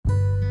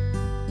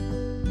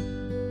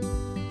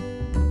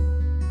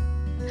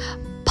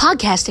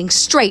Podcasting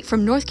straight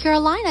from North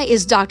Carolina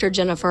is Dr.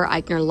 Jennifer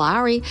Eichner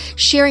Lowry,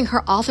 sharing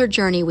her author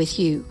journey with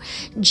you.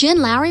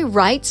 Jen Lowry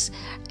Writes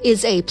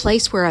is a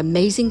place where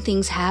amazing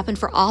things happen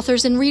for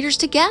authors and readers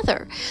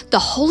together. The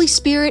Holy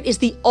Spirit is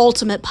the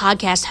ultimate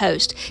podcast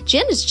host.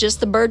 Jen is just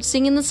the bird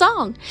singing the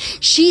song.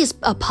 She is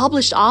a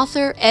published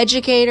author,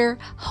 educator,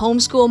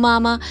 homeschool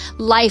mama,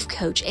 life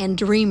coach, and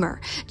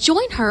dreamer.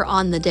 Join her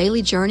on the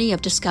daily journey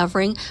of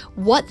discovering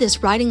what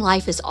this writing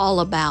life is all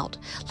about.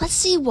 Let's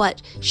see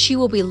what she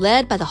will be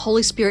led by the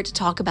Holy Spirit to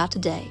talk about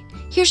today.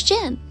 Here's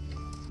Jen.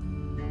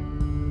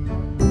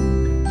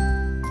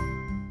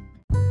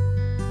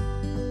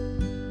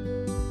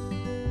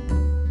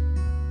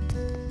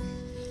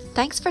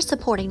 Thanks for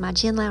supporting my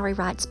Jen Lowry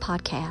Writes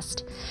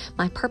podcast.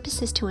 My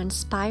purpose is to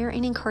inspire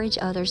and encourage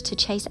others to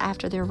chase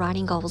after their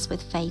writing goals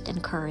with faith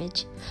and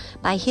courage.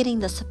 By hitting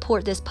the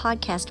support this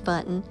podcast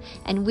button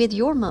and with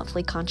your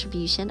monthly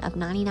contribution of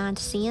 99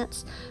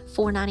 cents,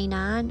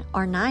 $4.99,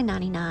 or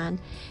 $9.99,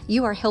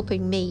 you are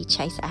helping me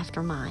chase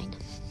after mine.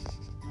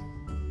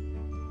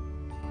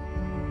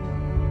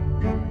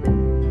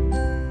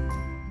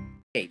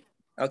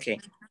 Okay.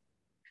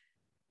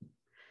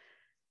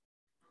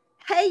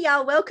 Hey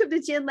y'all, welcome to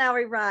Jen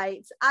Lowry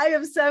Writes. I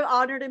am so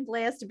honored and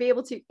blessed to be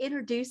able to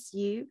introduce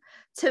you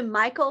to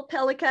Michael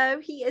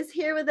Pellico. He is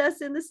here with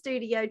us in the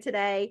studio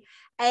today,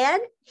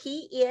 and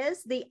he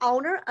is the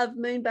owner of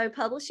Moonbow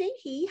Publishing.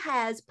 He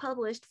has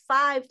published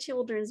 5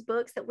 children's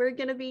books that we're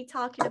going to be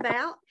talking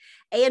about.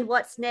 And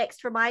what's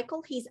next for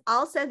Michael? He's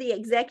also the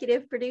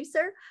executive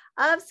producer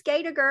of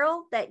Skater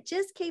Girl that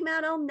just came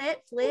out on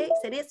Netflix,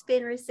 and it's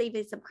been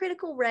receiving some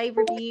critical rave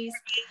reviews.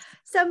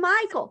 So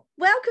Michael,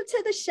 welcome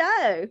to the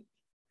show.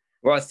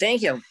 Well,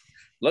 thank you.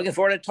 Looking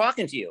forward to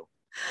talking to you.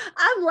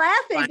 I'm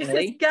laughing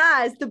Finally. because,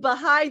 guys, the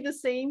behind the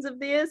scenes of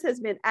this has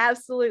been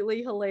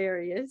absolutely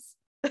hilarious.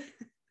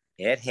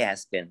 It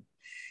has been.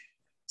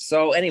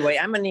 So anyway,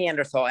 I'm a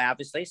Neanderthal,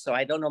 obviously, so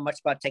I don't know much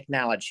about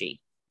technology.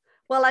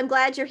 Well, I'm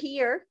glad you're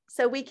here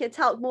so we can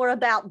talk more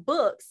about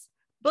books.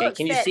 Okay,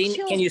 can you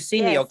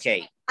see me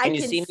okay? Can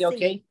you see me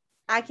okay?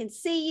 I can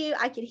see you.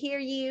 I can hear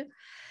you.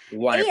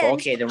 Wonderful. And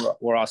okay, then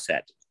we're all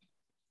set.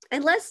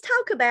 And let's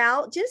talk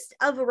about just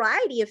a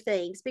variety of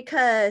things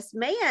because,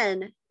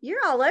 man,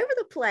 you're all over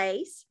the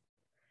place.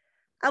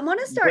 I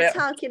want to start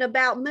talking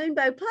about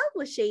Moonbow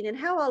Publishing and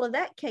how all of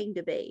that came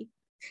to be.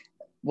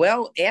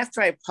 Well,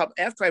 after I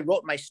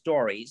wrote my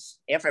stories,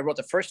 after I wrote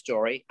the first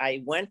story,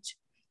 I went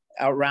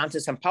around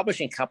to some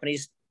publishing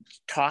companies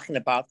talking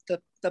about the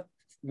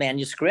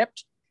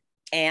manuscript.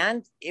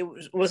 And it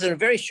was in a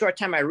very short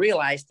time I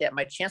realized that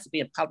my chance of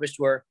being published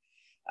were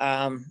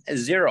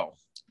zero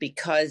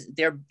because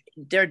they're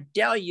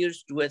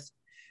deluged with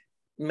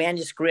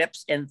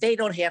manuscripts and they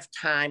don't have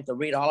time to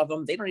read all of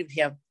them. They don't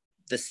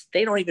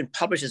even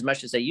publish as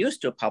much as they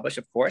used to publish,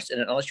 of course,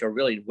 and unless you're a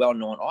really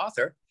well-known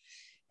author.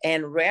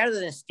 And rather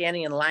than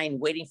standing in line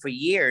waiting for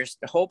years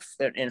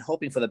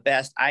hoping for the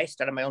best, I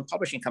started my own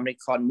publishing company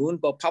called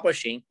Moonbow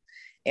Publishing.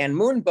 And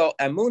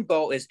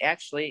Moonbow is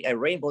actually a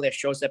rainbow that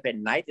shows up at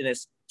night, and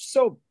it's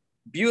so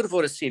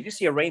beautiful to see. If you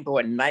see a rainbow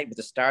at night with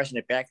the stars in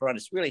the background,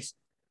 it's really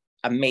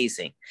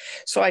amazing.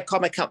 So I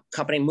called my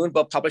company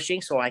Moonbow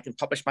Publishing so I can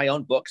publish my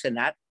own books and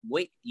not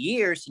wait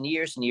years and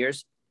years and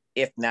years,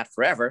 if not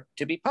forever,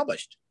 to be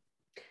published.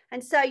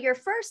 And so your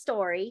first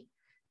story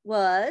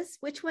was,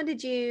 which one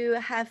did you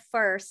have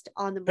first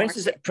on the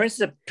market?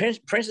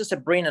 Princess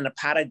Sabrina and the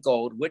Pot of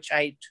Gold,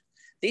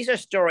 these are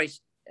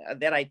stories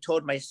that I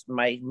told my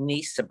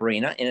niece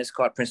Sabrina, and it's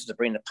called Princess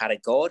Sabrina and the Pot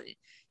of Gold.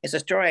 It's a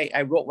story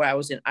I wrote where I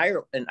was in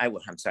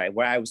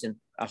where I was in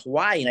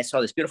Hawaii, and I saw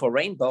this beautiful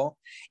rainbow.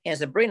 And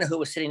Sabrina, who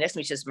was sitting next to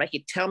me, says,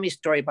 "Mikey, tell me a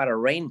story about a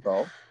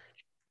rainbow."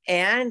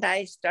 And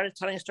I started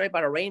telling a story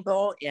about a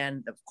rainbow,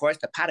 and of course,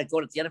 the pot of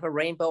gold at the end of a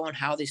rainbow, and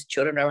how these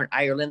children are in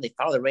Ireland. They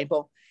follow the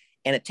rainbow,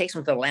 and it takes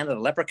them to the land of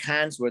the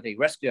leprechauns, where they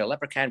rescue a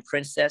leprechaun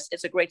princess.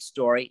 It's a great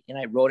story, and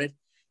I wrote it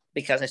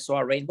because I saw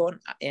a rainbow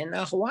in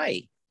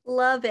Hawaii.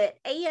 Love it,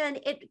 and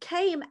it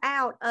came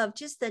out of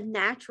just the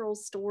natural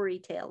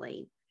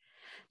storytelling.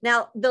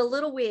 Now, The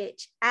Little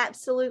Witch,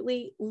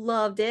 absolutely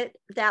loved it.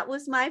 That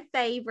was my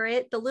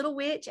favorite. The Little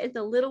Witch and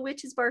The Little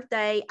Witch's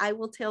Birthday, I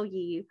will tell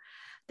you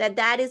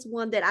that is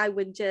one that I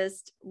would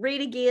just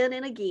read again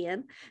and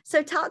again.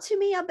 So talk to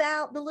me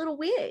about The Little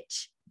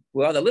Witch.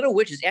 Well, The Little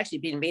Witch is actually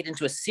being made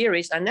into a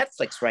series on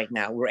Netflix right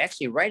now. We're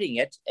actually writing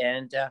it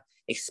and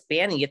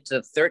expanding it to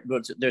the third.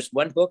 There's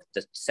one book,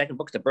 the second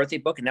book, the birthday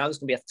book, and now there's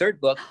going to be a third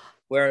book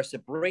where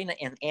Sabrina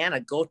and Anna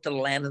go to the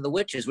land of the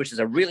witches, which is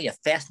really a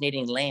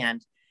fascinating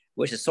land,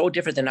 which is so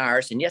different than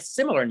ours and yet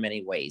similar in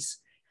many ways.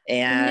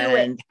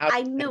 And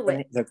I knew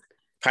it.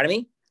 Pardon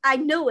me? I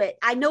knew it.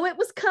 I know it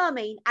was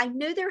coming. I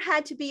knew there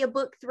had to be a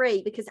book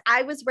 3 because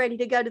I was ready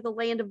to go to the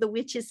land of the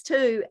witches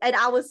too. And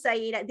I was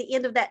saying at the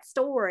end of that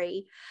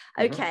story,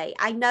 okay,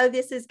 I know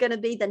this is going to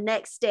be the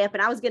next step.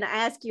 And I was going to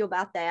ask you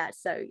about that.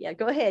 So yeah,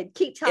 go ahead.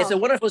 Keep talking. It's a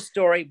wonderful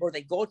story where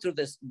they go through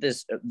this,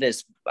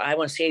 I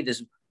want to say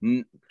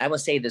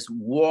this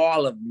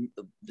wall of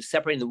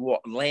separating the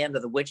land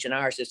of the witch and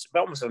ours. It's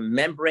almost a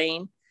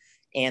membrane.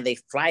 and they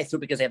fly through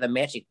because they have the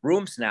magic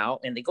brooms now,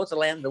 and they go to the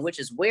land of the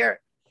witches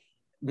where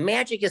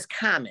magic is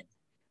common,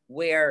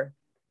 where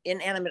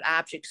inanimate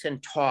objects can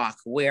talk,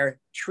 where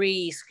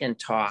trees can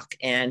talk,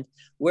 and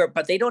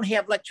but they don't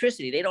have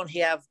electricity. They don't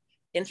have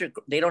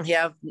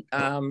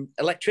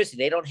electricity.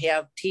 They don't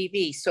have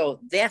TV.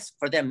 So that's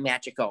for them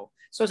magical.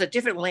 So it's a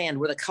different land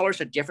where the colors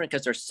are different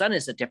because their sun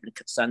is a different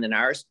sun than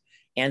ours,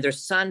 and their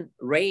sun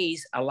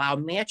rays allow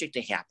magic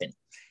to happen.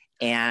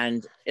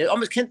 And it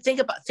almost can think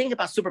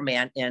about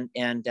Superman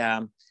and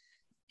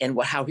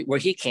where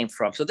he came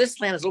from. So this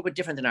land is a little bit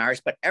different than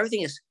ours, but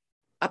everything is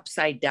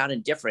upside down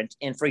and different.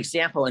 And for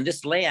example, in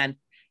this land,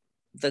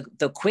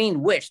 the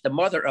queen witch, the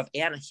mother of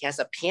Anna, has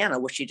a piano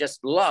which she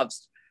just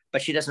loves,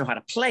 but she doesn't know how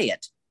to play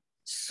it.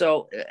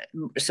 So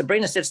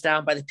Sabrina sits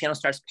down by the piano,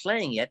 starts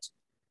playing it.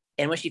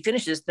 And when she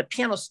finishes, the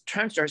piano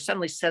turns to her,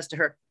 suddenly says to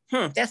her,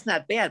 that's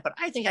not bad, but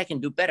I think I can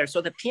do better. So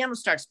the piano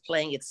starts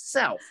playing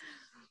itself.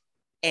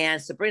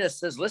 And Sabrina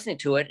says, listening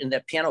to it, and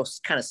the piano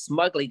kind of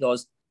smugly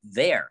goes,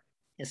 there.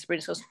 And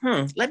Sabrina goes,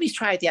 let me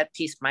try that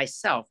piece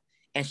myself.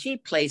 And she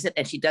plays it,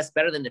 and she does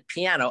better than the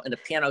piano. And the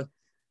piano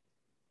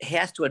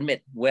has to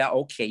admit, well,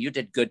 okay, you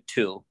did good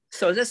too.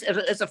 So this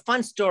is a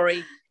fun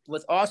story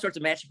with all sorts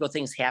of magical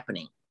things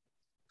happening.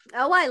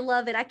 Oh, I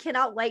love it. I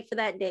cannot wait for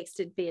that next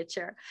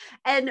adventure.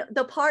 And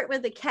the part where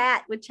the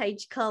cat would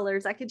change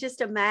colors, I could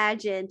just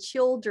imagine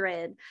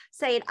children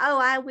saying, oh,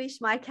 I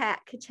wish my cat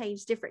could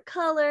change different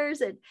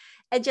colors, and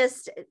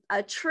just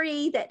a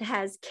tree that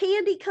has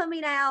candy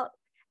coming out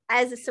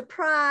as a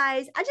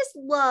surprise. I just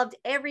loved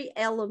every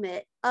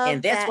element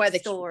of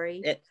that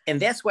story. And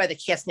that's why the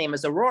cat's name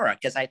is Aurora,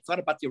 because I thought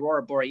about the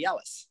Aurora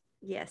Borealis.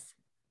 Yes.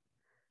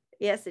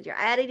 Yes, and you're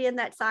adding in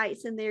that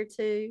science in there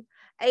too.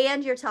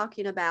 And you're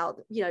talking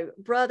about,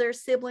 brother,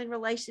 sibling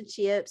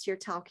relationships. You're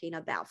talking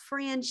about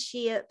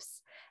friendships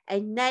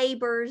and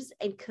neighbors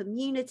and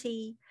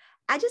community.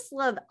 I just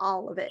love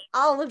all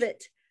of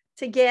it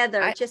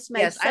together. Just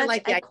makes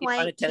such a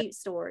quaint, cute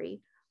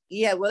story.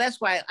 Yeah, well,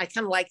 that's why I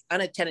kind of like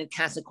unintended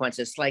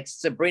consequences. Like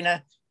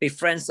Sabrina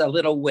befriends a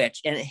little witch,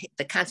 and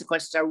the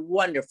consequences are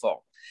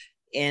wonderful.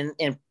 In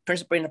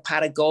Princess Sabrina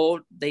Pot of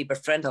Gold, they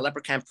befriend a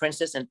leprechaun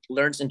princess and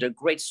learns into a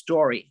great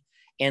story.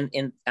 And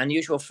in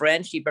Unusual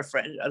Friend,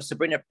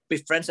 Sabrina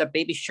befriends a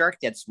baby shark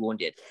that's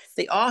wounded.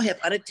 They all have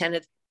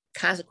unintended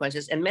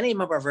consequences, and many of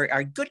them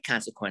are good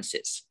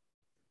consequences.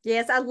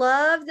 Yes, I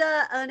love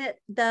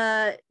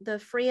the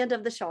friend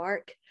of the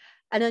shark.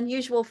 An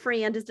Unusual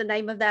Friend is the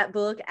name of that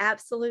book.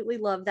 Absolutely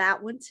love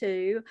that one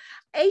too.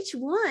 Each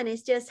one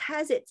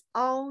has its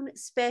own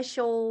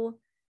special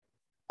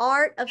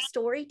art of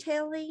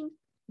storytelling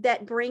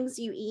that brings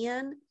you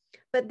in,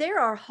 but there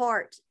are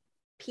heart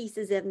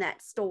pieces in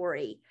that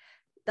story.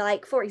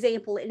 Like, for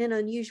example, in An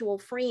Unusual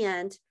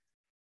Friend,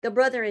 the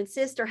brother and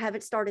sister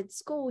haven't started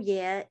school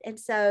yet, and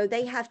so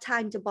they have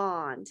time to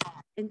bond,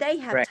 and they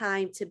have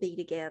time to be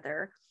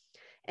together.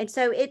 And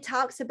so it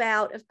talks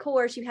about, of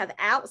course, you have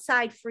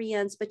outside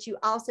friends, but you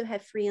also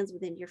have friends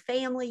within your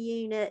family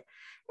unit.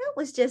 It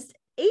was just,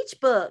 each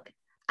book,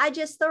 I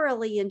just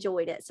thoroughly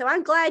enjoyed it. So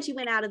I'm glad you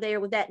went out of there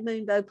with that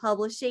Moonbow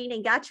Publishing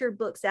and got your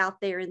books out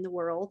there in the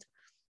world.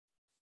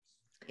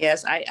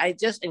 Yes, I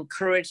just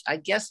encouraged, I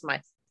guess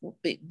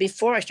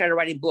before I started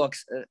writing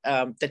books,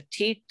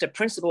 the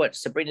principal at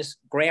Sabrina's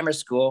grammar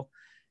school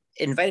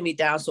invited me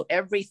down. So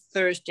every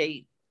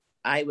Thursday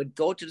I would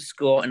go to the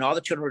school, and all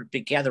the children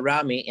would gather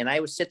around me, and I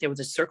would sit there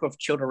with a circle of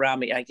children around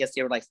me. I guess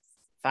they were like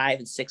 5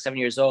 and 6, 7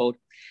 years old.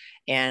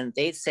 And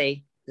they'd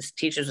say, the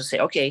teachers would say,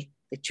 okay,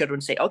 the children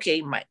would say,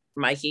 okay,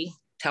 Mikey,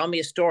 tell me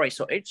a story.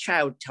 So each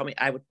child would tell me,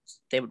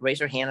 they would raise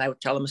their hand, I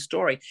would tell them a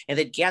story, and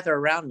they'd gather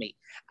around me.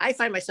 I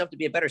find myself to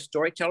be a better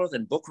storyteller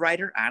than book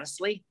writer,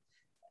 honestly.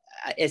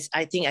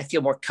 I think I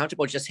feel more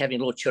comfortable just having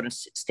little children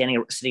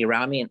sitting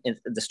around me, and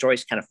the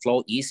stories kind of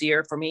flow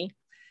easier for me.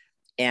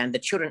 And the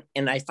children,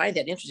 and I find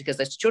that interesting because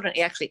the children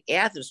actually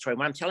add to the story.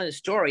 When I'm telling the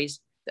stories,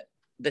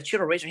 the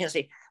children raise their hand and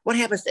say, what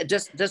happens?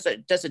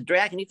 Does a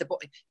dragon eat the boy?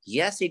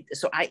 Yes.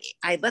 So I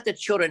let the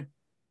children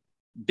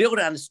build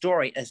on the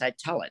story as I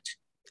tell it.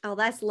 Oh,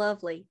 that's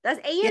lovely.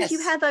 Yes.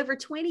 You have over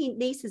 20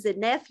 nieces and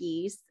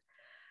nephews.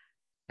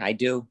 I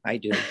do.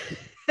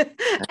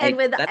 And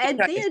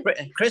then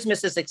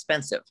Christmas is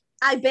expensive.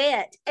 I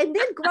bet. And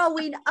then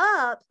growing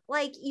up,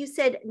 like you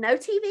said, no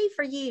TV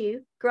for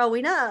you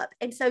growing up.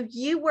 And so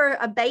you were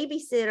a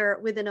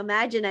babysitter with an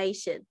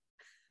imagination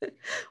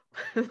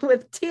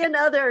with 10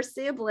 other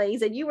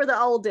siblings, and you were the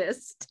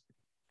oldest.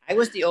 I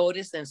was the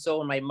oldest. And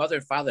so my mother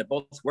and father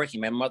both working.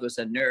 My mother was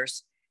a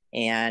nurse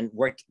and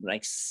worked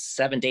like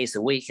 7 days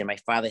a week. And my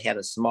father had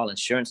a small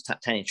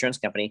tiny insurance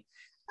company.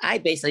 I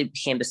basically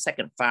became the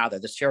second father,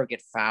 the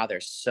surrogate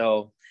father.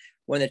 So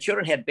when the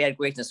children had bad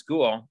grades in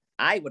school,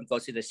 I would go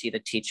see the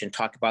teacher and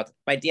talk about,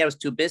 my dad was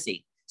too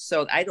busy.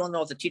 So I don't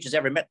know if the teachers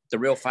ever met the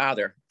real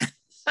father.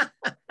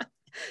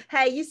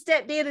 Hey, you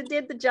stepped in and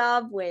did the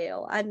job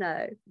well. I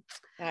know.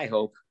 I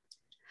hope.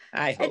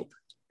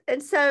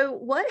 And so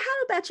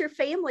how about your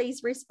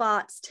family's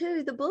response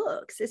to the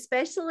books,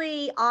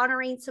 especially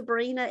honoring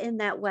Sabrina in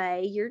that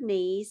way, your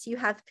niece? You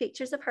have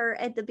pictures of her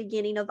at the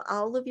beginning of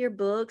all of your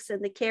books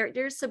and the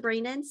characters,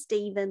 Sabrina and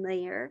Stephen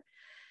there.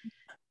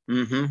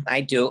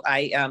 I do.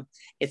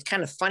 It's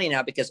kind of funny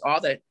now because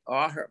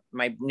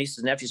my nieces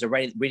and nephews are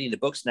reading the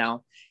books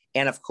now.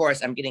 And of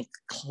course, I'm getting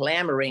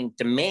clamoring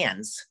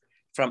demands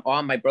from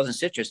all my brothers and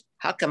sisters.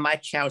 How come my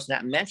child's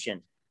not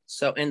mentioned?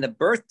 So in the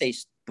birthday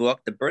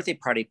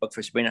party book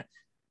for Sabrina,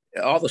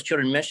 all those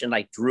children mentioned,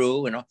 like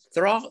Drew, and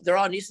they're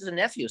all nieces and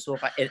nephews. So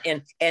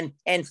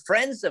and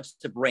friends of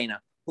Sabrina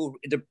who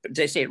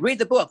they say, read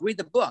the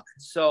book.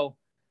 So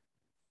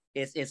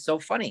it's so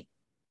funny.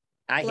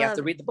 I have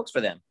to read the books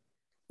for them.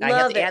 I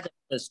have to add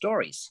the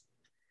stories.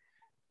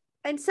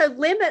 And so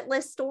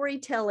limitless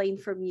storytelling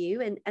from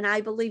you, and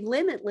I believe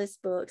limitless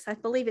books. I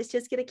believe it's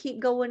just going to keep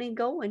going and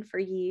going for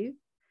you.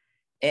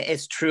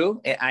 It's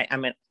true. I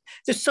mean,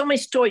 there's so many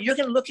stories. You're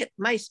going to look at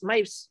my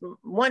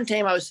one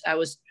time I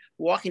was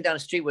walking down the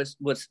street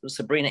with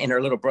Sabrina and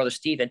her little brother,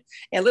 Steven,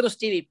 and little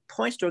Stevie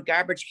points to a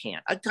garbage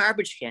can.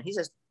 He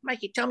says,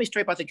 Mikey, tell me a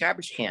story about the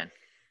garbage can.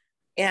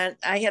 And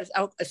I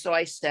told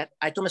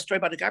him a story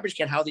about the garbage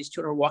can, how these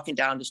children were walking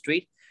down the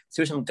street,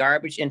 threw some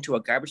garbage into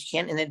a garbage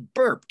can and then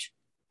burped.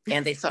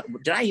 And they thought,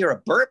 did I hear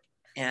a burp?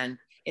 And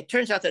it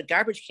turns out that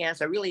garbage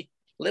cans are really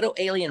little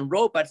alien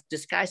robots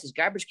disguised as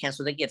garbage cans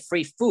so they get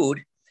free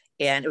food.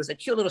 And it was a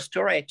cute little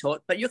story I told,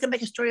 but you can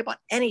make a story about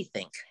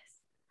anything.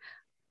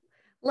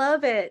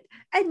 Love it.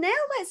 And now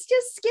let's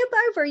just skip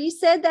over. You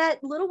said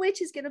that Little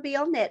Witch is going to be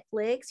on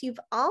Netflix. You've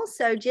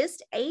also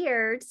just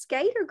aired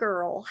Skater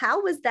Girl.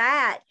 How was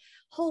that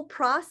whole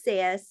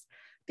process?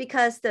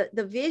 Because the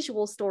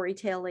visual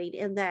storytelling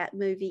in that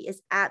movie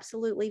is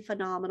absolutely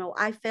phenomenal.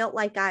 I felt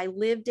like I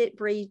lived it,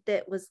 breathed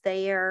it, was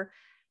there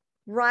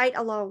right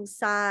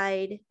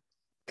alongside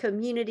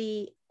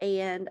Community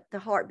and the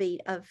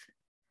heartbeat of,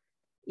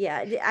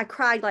 I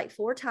cried like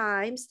 4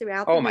 times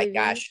throughout the movie. Oh my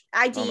gosh.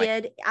 I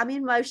did. I'm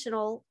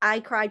emotional. I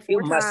cried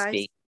 4 times. You must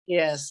be.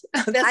 Yes.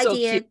 That's so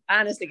cute.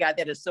 Honestly, God,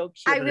 that is so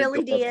cute. I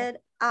really did.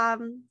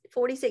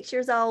 46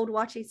 years old,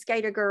 watching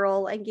Skater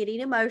Girl and getting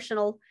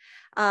emotional.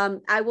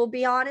 I will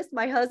be honest,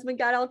 my husband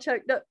got all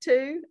choked up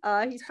too.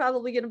 He's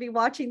probably going to be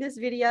watching this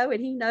video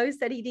and he knows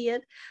that he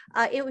did.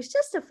 It was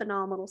just a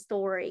phenomenal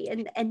story.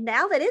 And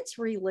now that it's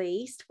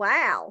released,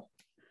 wow.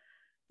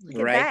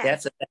 Right.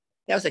 That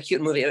was a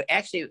cute movie.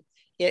 Actually,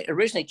 it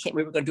originally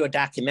we were going to do a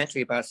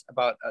documentary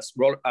about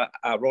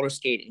roller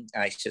skating,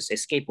 I should say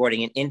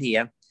skateboarding in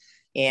India.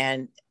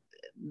 And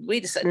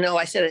we decided, no,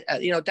 I said,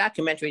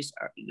 documentaries,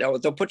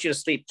 they'll put you to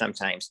sleep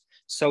sometimes.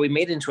 So we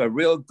made it into a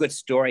real good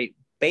story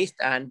based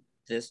on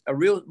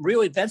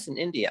real events in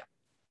India.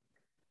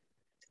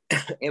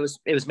 It was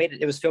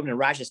filmed in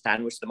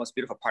Rajasthan, which is the most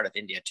beautiful part of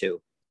India too.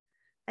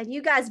 And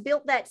you guys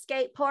built that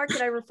skate park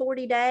in over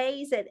 40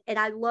 days. And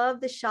I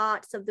love the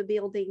shots of the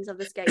buildings of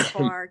the skate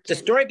park. The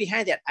story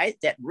behind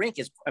that rink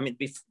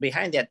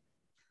behind that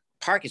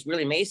park is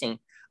really amazing.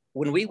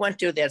 When we went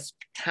to that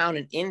town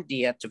in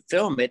India to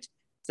film it,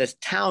 this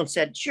town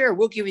said, sure,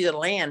 we'll give you the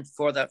land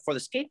for the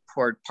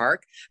skateboard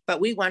park,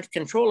 but we want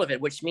control of it,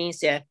 which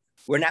means that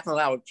we're not going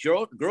to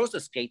allow girls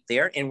to skate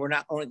there. And we're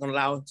not only going to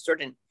allow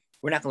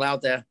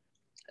the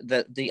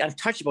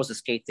untouchables to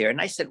skate there. And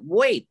I said,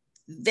 wait,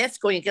 that's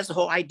going against the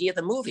whole idea of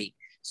the movie.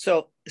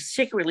 So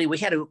secretly we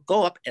had to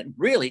go up, and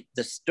really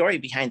the story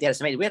behind that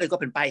is amazing. We had to go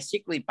up and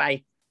secretly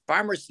buy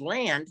farmers'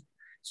 land.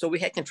 So we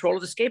had control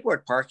of the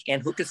skateboard park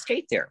and who could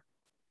skate there.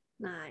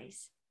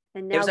 Nice.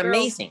 And now it was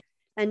amazing.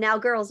 And now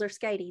girls are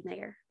skating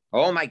there.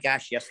 Oh my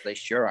gosh, yes, they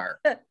sure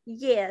are.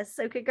 Yes.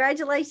 So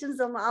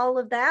congratulations on all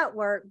of that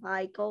work,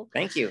 Michael.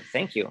 Thank you.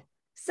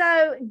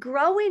 So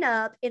growing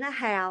up in a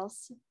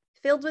house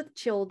filled with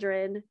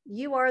children,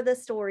 you are the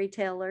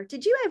storyteller.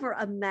 Did you ever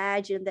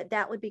imagine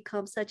that would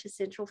become such a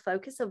central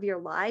focus of your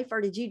life?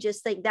 Or did you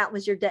just think that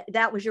was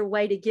your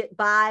way to get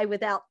by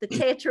without the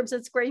tantrums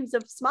and screams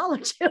of smaller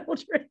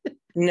children?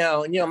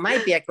 No,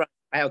 my background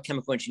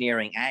biochemical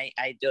engineering.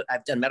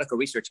 I've done medical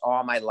research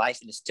all my life,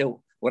 and it's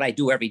still what I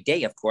do every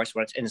day, of course,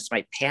 and it's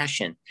my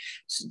passion.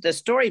 So the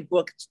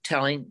storybook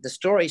telling, the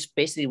stories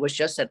basically was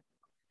just that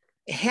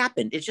it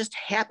happened. It just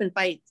happened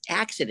by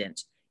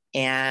accident.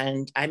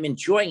 And I'm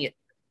enjoying it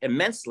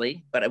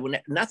immensely, but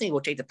nothing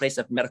will take the place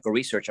of medical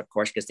research, of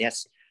course, because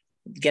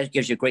that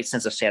gives you a great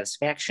sense of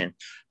satisfaction.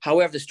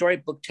 However, the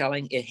storybook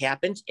telling, it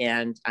happened,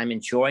 and I'm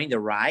enjoying the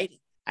ride.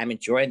 I'm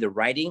enjoying the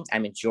writing.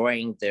 I'm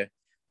enjoying the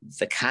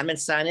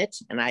comments on it,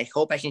 and I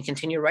hope I can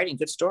continue writing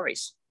good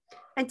stories.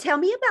 And tell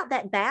me about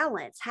that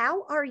balance.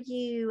 How are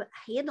you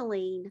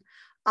handling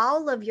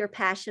all of your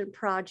passion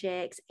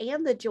projects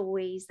and the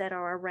joys that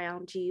are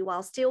around you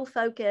while still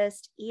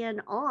focused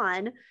in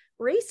on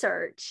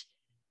research?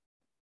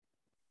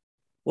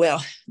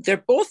 Well,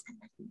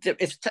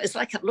 it's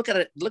like look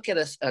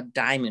at a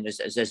diamond as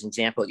an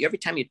example. Every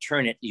time you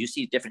turn it, you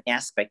see a different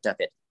aspect of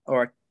it,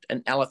 or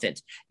an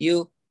elephant.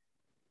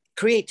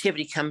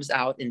 Creativity comes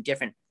out in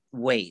different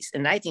ways.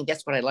 And I think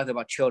that's what I love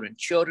about children.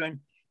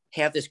 Children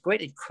have this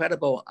great,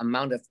 incredible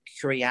amount of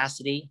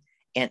curiosity,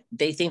 and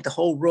they think the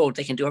whole world,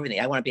 they can do everything.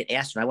 I want to be an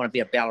astronaut. I want to be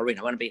a ballerina.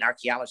 I want to be an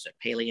archaeologist, a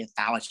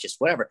paleontologist,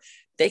 whatever.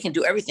 They can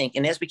do everything.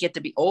 And as we get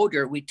to be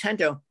older, we tend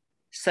to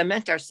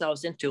cement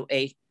ourselves into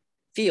a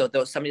field.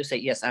 Though somebody will say,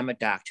 yes, I'm a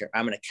doctor,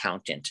 I'm an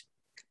accountant.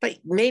 But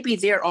maybe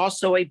they're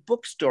also a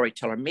book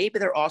storyteller. Maybe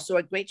they're also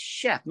a great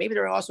chef. Maybe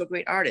they're also a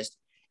great artist.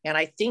 And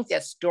I think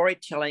that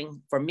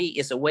storytelling for me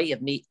is a way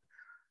of me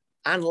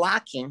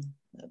unlocking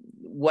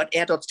what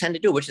adults tend to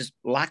do, which is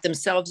lock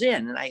themselves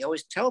in. And I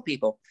always tell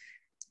people,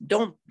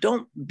 don't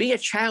be a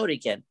child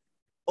again.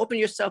 Open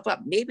yourself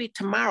up. Maybe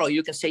tomorrow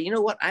you can say, you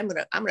know what, I'm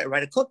gonna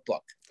write a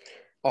cookbook.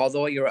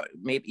 Although you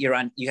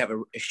have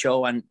a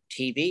show on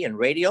TV and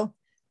radio,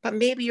 but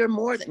maybe you're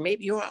more than,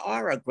 maybe you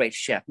are a great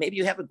chef. Maybe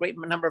you have a great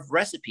number of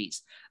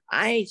recipes.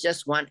 I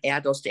just want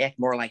adults to act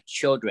more like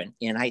children.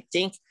 And I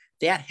think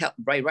that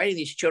by writing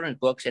these children's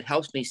books, it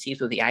helps me see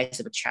through the eyes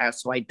of a child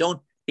so I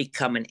don't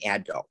become an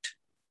adult.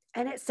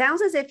 And it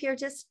sounds as if you're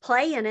just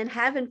playing and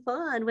having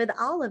fun with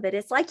all of it.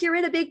 It's like you're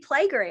in a big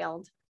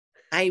playground.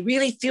 I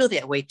really feel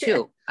that way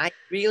too.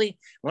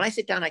 When I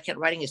sit down, I kept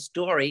writing a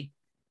story,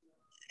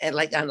 and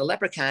like on the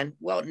leprechaun,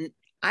 well,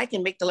 I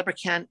can make the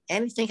leprechaun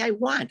anything I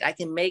want. I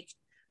can make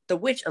the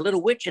witch, a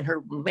little witch in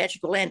her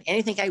magical land,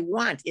 anything I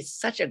want. It's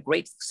such a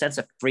great sense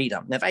of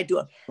freedom. And if I do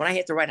it, when I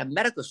have to write a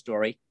medical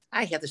story,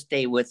 I have to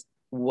stay with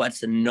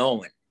what's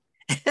known.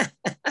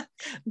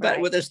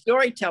 But with a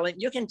storytelling,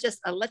 you can just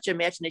let your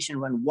imagination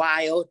run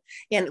wild.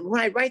 And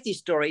when I write these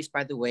stories,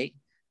 by the way,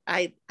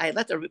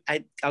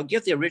 I'll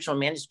give the original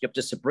manuscript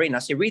to Sabrina.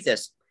 I'll say, read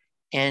this.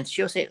 And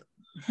she'll say,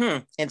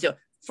 And so,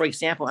 for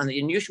example, on The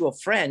Unusual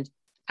Friend,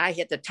 I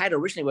had the title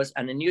originally was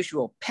An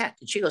Unusual Pet.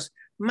 And she goes,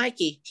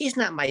 Mikey, he's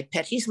not my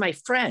pet, he's my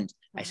friend.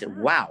 I said,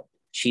 wow,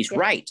 she's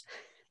right.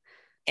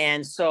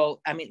 And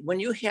so, I mean, when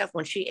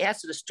she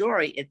adds to the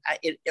story,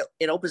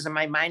 it opens in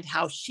my mind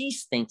how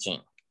she's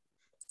thinking.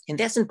 And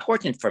that's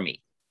important for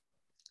me.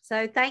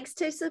 So thanks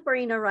to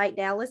Sabrina right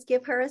now. Let's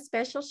give her a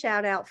special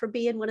shout out for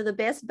being one of the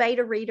best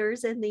beta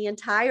readers in the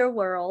entire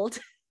world.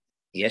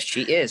 Yes,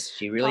 she is.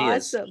 She really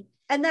is. Awesome.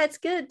 And that's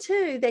good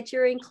too, that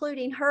you're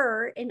including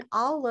her in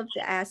all of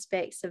the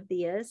aspects of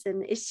this.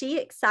 And is she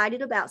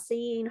excited about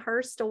seeing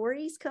her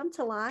stories come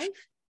to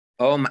life?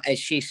 Oh,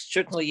 she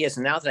certainly is.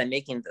 Now that I'm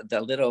making the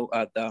Little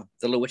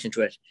Witch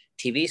into a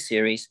TV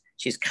series,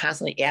 she's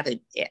constantly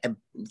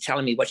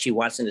telling me what she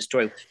wants in the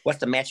story, what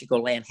the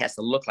magical land has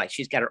to look like.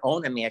 She's got her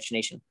own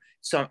imagination.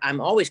 So I'm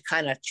always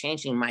kind of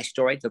changing my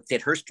story to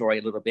fit her story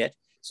a little bit,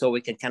 so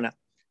we can kind of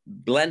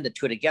blend the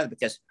two together,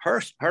 because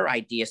her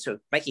idea. So,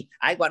 Mikey,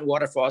 I want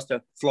waterfalls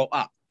to flow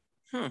up.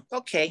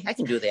 Okay, I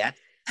can do that.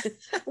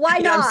 Why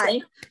not?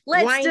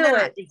 Let's do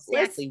it.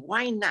 Exactly.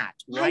 Why not?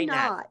 Why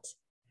not?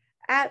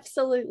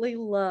 Absolutely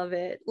love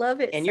it.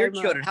 Love it. And your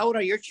children, how old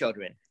are your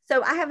children?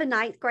 So I have a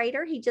 9th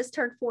grader. He just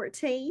turned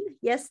 14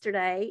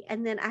 yesterday.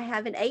 And then I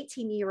have an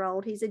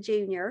 18-year-old. He's a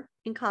junior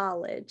in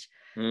college.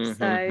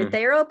 So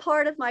they're a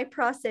part of my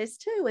process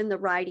too in the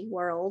writing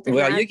world. And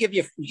well, you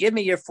give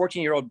me your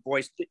 14-year-old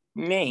boy's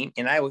name,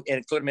 and I will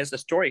include him as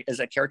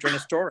a character in the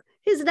story.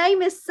 His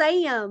name is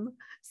Sam.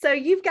 So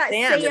you've got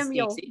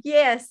Samuel.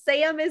 Yes,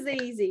 Sam is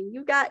easy.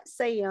 You've got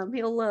Sam.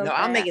 He'll love that.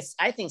 I'll make it.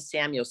 I think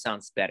Samuel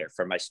sounds better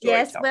for my story.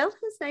 Yes, well,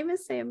 his name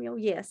is Samuel.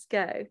 Yes,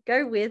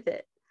 go with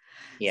it.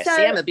 Yeah, so,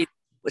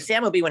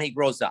 Sam will be when he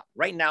grows up.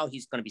 Right now,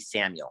 he's going to be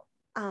Samuel.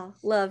 Oh,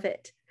 love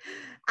it.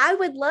 I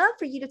would love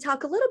for you to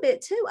talk a little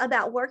bit too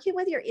about working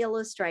with your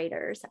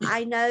illustrators.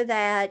 I know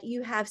that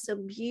you have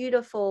some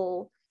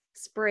beautiful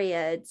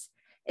spreads,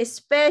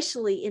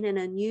 especially in An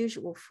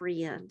Unusual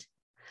Friend.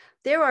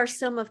 There are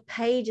some of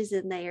pages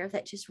in there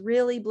that just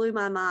really blew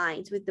my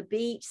mind, with the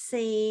beach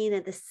scene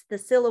and the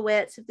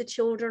silhouettes of the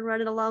children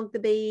running along the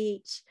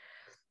beach.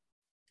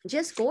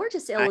 Just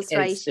gorgeous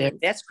illustrations.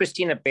 That's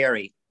Christina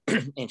Berry.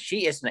 And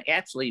she is an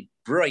absolutely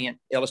brilliant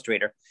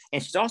illustrator.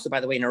 And she's also, by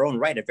the way, in her own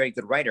right, a very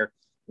good writer.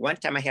 One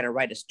time I had her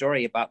write a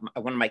story about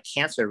one of my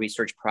cancer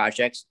research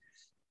projects,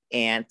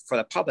 and for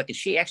the public, and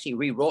she actually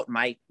rewrote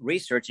my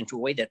research into a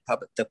way that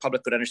the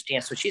public could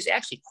understand. So she's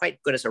actually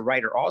quite good as a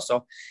writer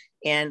also.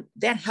 And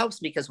that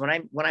helps me, because when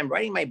I'm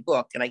writing my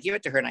book and I give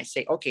it to her and I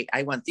say, okay,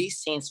 I want these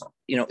scenes,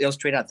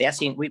 illustrated out, that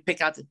scene, we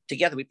pick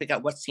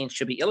out what scenes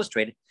should be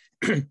illustrated.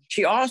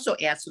 She also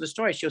adds to the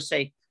story.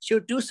 She'll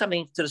do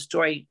something to the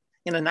story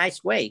in a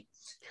nice way.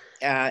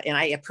 And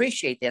I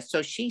appreciate that.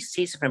 So she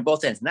sees it from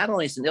both ends, not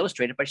only as an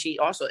illustrator, but she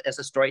also as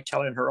a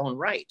storyteller in her own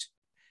right.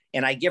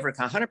 And I give her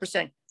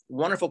 100%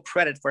 wonderful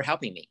credit for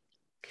helping me.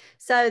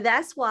 So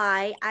that's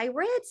why I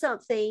read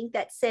something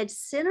that said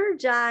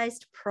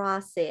synergized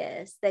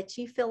process, that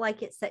you feel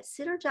like it's that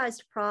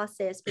synergized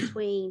process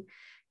between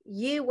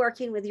you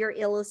working with your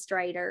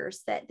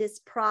illustrators, that this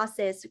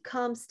process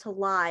comes to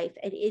life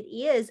and it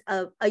is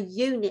a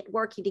unit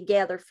working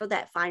together for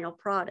that final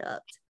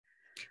product.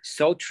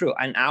 So true.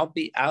 And I'll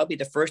be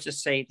the first to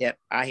say that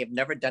I have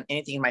never done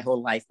anything in my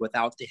whole life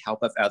without the help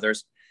of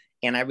others.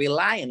 And I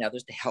rely on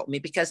others to help me,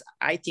 because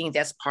I think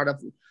that's part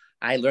of,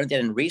 I learned that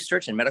in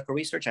research and medical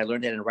research. I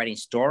learned that in writing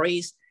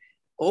stories.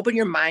 open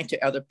your mind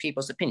to other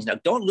people's opinions. Now,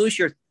 don't lose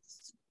your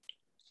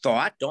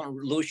thought, don't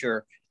lose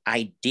your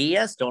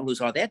ideas, don't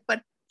lose all that,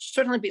 but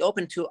certainly be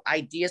open to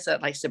ideas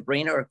that like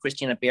Sabrina or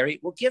Christina Berry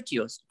will give to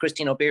you.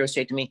 Christina Berry will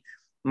say to me,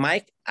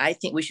 Mike, I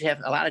think we should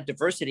have a lot of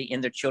diversity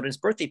in their children's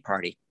birthday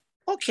party.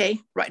 Okay,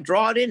 right,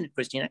 draw it in,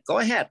 Christina. Go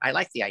ahead. I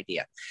like the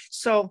idea.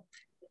 So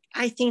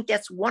I think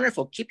that's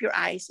wonderful. Keep your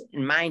eyes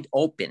and mind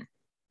open.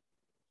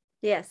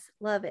 Yes,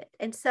 love it.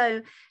 And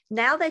so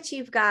now that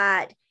you've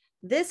got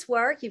this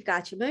work, you've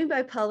got your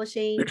Moonbow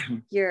Publishing,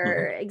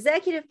 your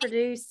executive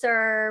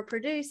producer,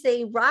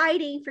 producing,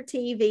 writing for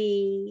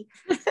TV.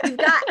 You've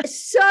got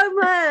so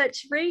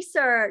much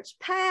research,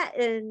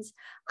 patents.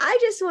 I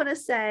just want to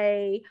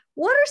say,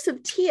 what are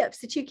some tips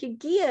that you can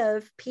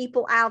give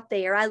people out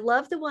there? I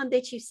love the one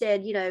that you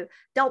said,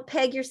 don't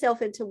peg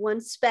yourself into one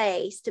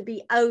space, to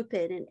be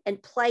open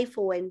and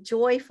playful and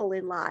joyful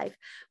in life.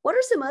 What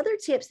are some other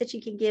tips that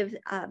you can give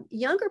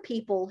younger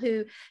people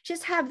who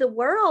just have the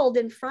world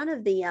in front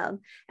of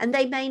them and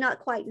they may not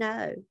quite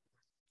know?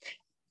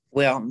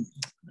 Well,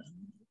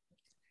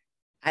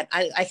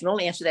 I can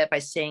only answer that by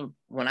saying,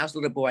 when I was a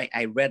little boy,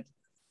 I read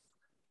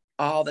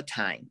all the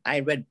time.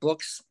 I read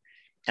books,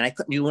 and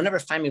you will never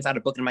find me without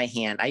a book in my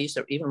hand. I used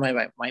to, even when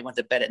I went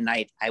to bed at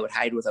night, I would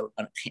hide with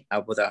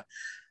a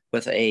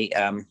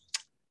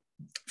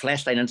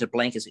flashlight under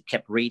blankets and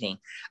kept reading.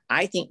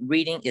 I think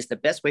reading is the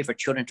best way for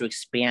children to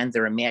expand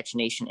their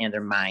imagination and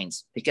their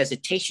minds, because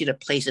it takes you to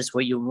places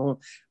where you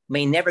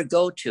may never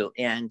go to.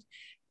 And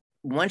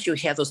once you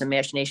have those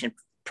imagination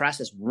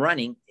process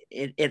running,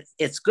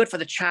 it's good for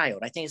the child.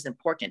 I think it's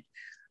important.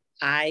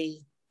 I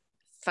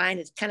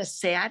find it's kind of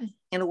sad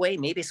in a way.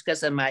 Maybe it's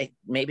because of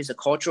maybe it's a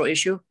cultural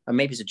issue, or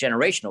maybe it's a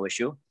generational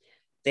issue,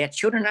 that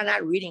children are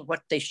not reading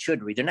what they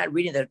should read. They're not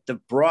reading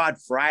the broad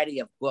variety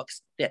of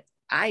books that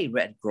I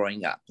read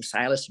growing up,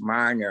 Silas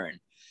Marner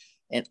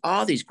and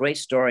all these great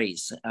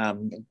stories,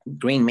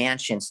 Green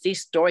Mansions,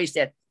 these stories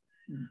that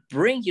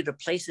bring you to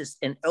places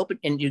and open,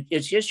 and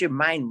it's just your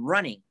mind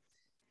running.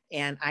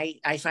 And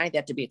I find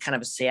that to be kind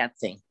of a sad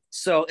thing.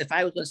 So if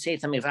I was going to say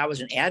something, if I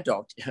was an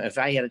adult, if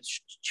I had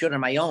children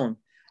of my own,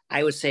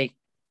 I would say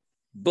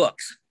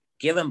books.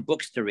 Give them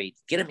books to read.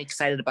 Get them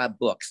excited about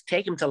books.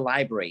 Take them to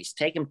libraries.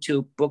 Take them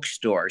to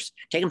bookstores.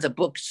 Take them to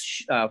book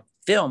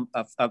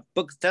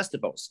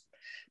festivals.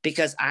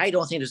 Because I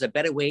don't think there's a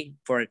better way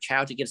for a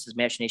child to get his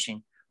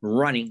imagination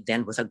running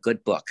than with a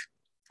good book.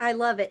 I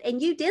love it.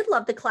 And you did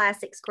love the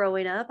classics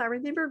growing up. I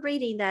remember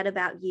reading that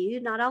about you,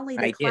 not only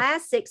the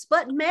classics,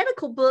 but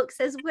medical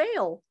books as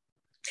well.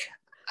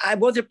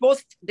 Well, they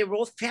were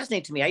both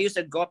fascinating to me. I used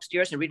to go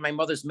upstairs and read my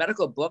mother's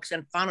medical books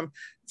and find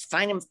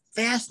them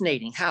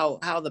fascinating, how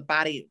the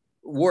body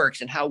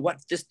works and what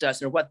this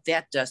does and what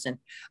that does. And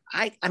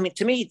I mean,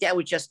 to me, that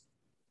was just,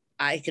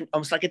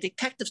 almost like a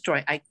detective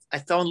story. I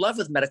fell in love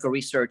with medical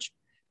research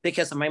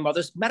because of my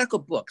mother's medical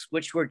books,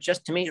 which were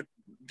just, to me,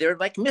 they're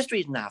like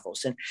mystery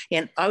novels.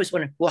 And I always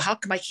wondered, well, how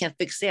come I can't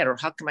fix that? Or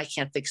how come I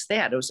can't fix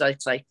that? It was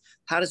like,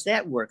 how does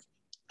that work?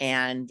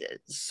 And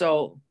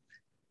so,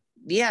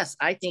 yes,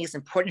 I think it's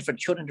important for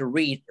children to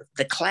read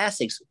the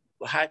classics,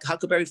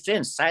 Huckleberry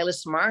Finn,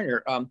 Silas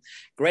Marner,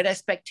 Great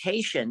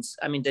Expectations.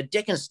 I mean, the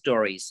Dickens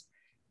stories,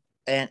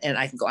 and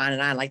I can go on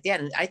and on like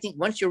that. And I think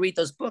once you read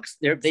those books,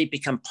 they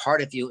become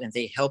part of you and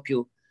they help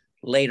you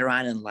later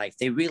on in life.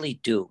 They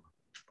really do.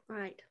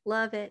 Right.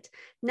 Love it.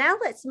 Now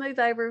let's move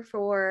over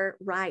for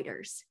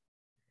writers.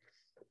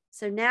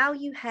 So now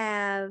you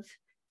have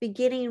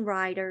beginning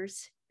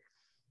writers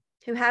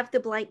who have the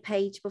blank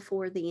page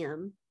before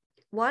them.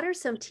 What are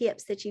some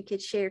tips that you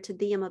could share to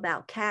them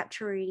about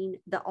capturing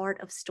the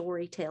art of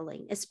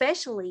storytelling,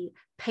 especially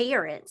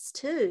parents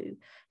too,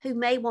 who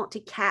may want to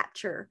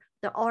capture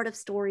the art of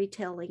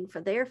storytelling for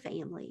their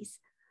families?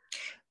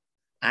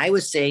 I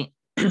would say,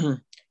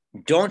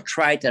 don't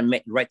try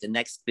to write the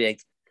next big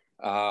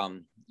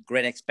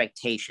Great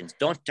Expectations.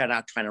 Don't start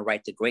out trying to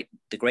write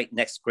the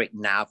next great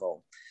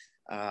novel.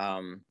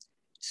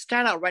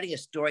 Start out writing a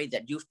story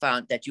that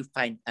you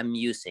find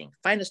amusing.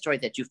 Find a story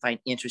that you find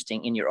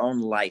interesting in your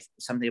own life,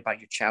 something about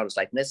your child's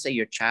life. Let's say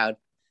your child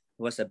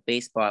was a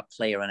baseball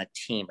player on a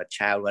team, a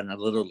child in a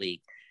little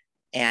league,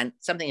 and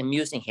something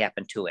amusing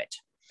happened to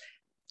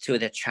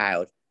the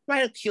child.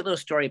 Write a cute little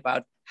story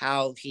about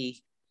how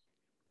he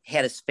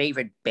had his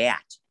favorite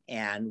bat,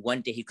 and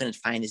one day he couldn't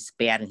find his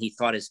bat, and he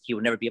thought he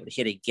would never be able to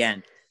hit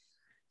again.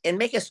 And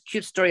make a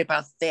cute story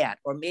about that,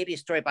 or maybe a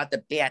story about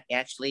the bat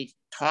actually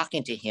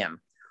talking to him.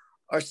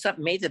 Or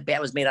something, maybe the bat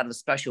was made out of a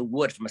special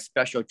wood from a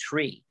special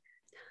tree.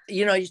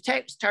 You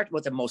start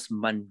with the most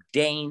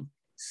mundane,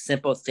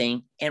 simple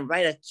thing and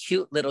write a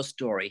cute little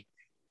story.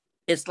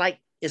 It's like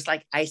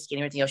ice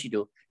skating, everything else you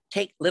do.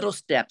 Take little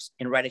steps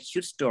and write a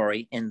cute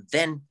story and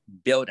then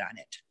build on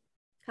it.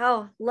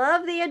 Oh,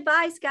 love the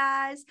advice,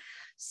 guys.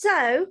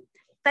 So,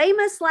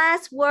 famous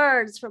last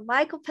words from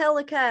Michael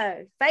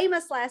Pellico.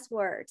 Famous last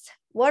words.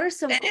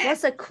 What's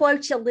a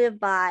quote you live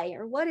by,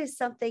 or what is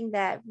something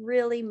that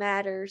really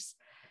matters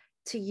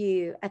to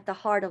you at the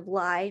heart of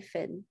life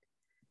and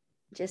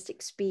just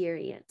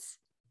experience?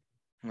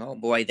 Oh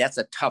boy, that's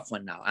a tough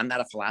one now. I'm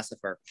not a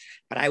philosopher,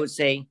 but I would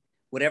say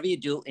whatever you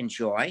do,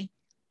 enjoy.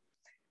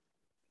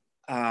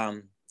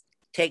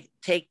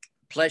 Take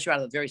pleasure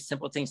out of the very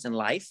simple things in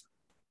life.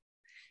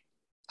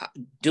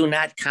 Do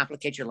not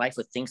complicate your life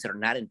with things that are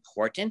not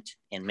important,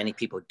 and many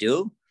people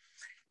do.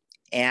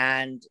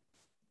 And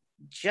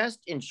just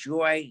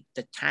enjoy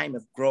the time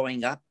of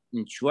growing up.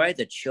 Enjoy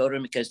the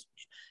children, because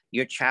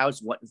your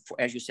child's, what,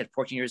 as you said,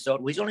 14 years old.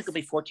 Well, he's only going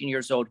to be 14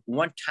 years old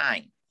one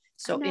time.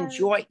 So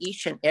enjoy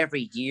each and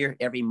every year,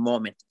 every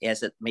moment,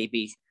 as it may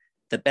be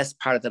the best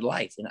part of the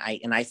life.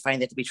 And I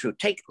find that to be true.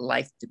 Take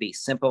life to be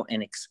simple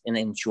and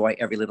enjoy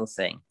every little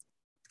thing.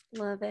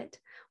 Love it.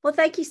 Well,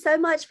 thank you so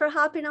much for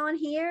hopping on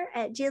here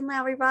at Jen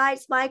Lowry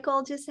Writes.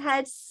 Michael, just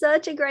had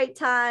such a great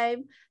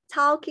time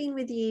talking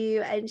with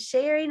you and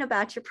sharing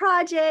about your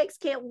projects.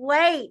 Can't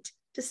wait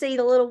to see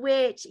The Little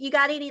Witch. You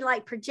got any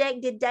like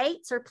projected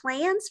dates or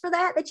plans for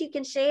that you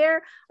can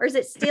share, or is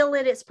it still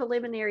in its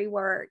preliminary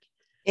work?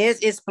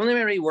 It's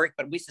preliminary work,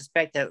 but we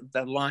suspect that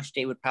the launch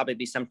date would probably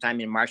be sometime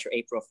in March or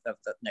April of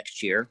the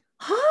next year.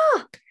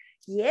 Oh,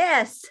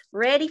 yes,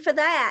 ready for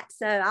that.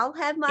 So I'll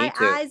have my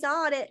eyes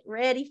on it,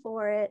 ready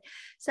for it.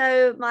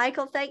 So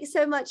Michael, thanks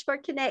so much for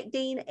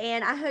connecting,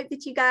 and I hope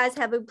that you guys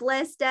have a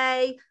blessed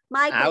day.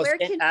 Michael,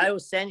 I will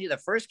send you the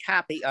first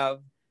copy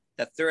of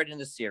the third in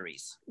the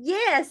series.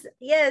 Yes,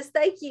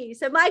 thank you.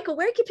 So Michael,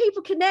 where can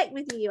people connect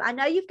with you? I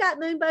know you've got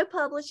Moonbow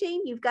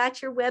Publishing, you've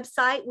got your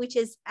website, which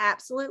is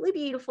absolutely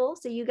beautiful,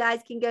 so you guys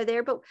can go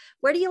there, but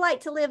where do you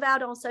like to live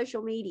out on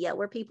social media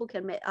where people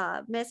can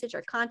message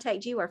or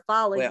contact you or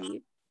follow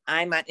you?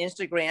 I'm on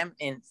Instagram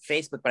and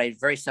Facebook, but I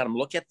very seldom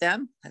look at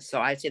them. So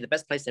I'd say the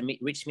best place to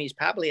reach me is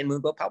probably in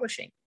Moonbow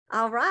Publishing.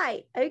 All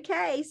right.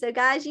 Okay. So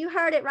guys, you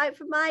heard it right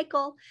from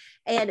Michael,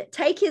 and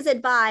take his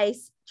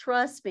advice.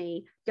 Trust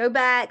me, go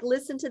back,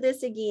 listen to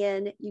this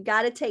again. You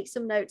got to take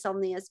some notes on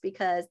this,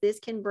 because this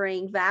can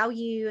bring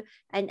value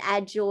and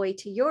add joy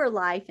to your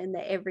life in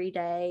the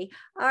everyday.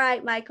 All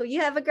right, Michael,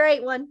 you have a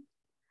great one.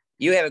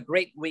 You have a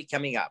great week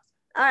coming up.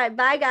 All right.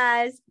 Bye,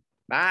 guys.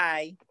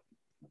 Bye.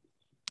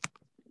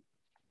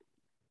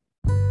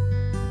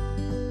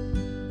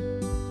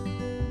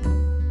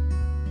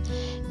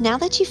 Now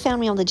that you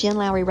found me on the Jen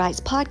Lowry Writes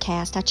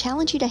podcast, I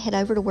challenge you to head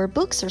over to where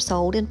books are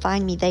sold and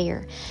find me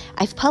there.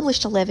 I've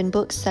published 11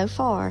 books so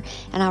far,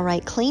 and I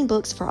write clean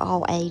books for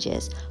all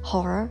ages.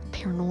 Horror,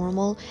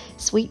 paranormal,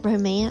 sweet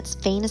romance,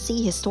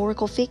 fantasy,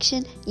 historical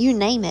fiction, you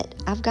name it.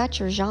 I've got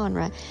your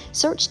genre.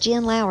 Search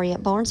Jen Lowry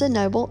at Barnes &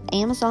 Noble,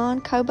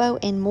 Amazon, Kobo,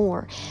 and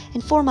more.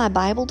 And for my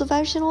Bible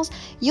devotionals,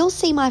 you'll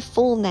see my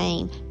full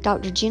name,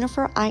 Dr.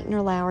 Jennifer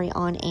Eichner Lowry,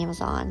 on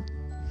Amazon.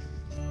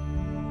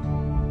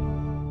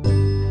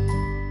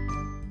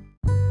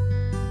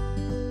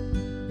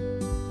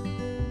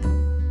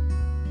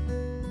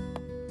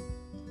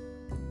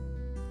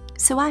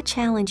 So I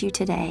challenge you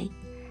today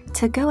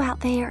to go out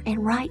there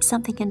and write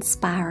something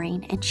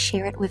inspiring and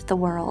share it with the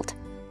world.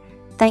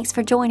 Thanks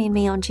for joining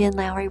me on Jen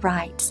Lowry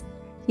Writes.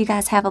 You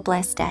guys have a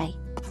blessed day.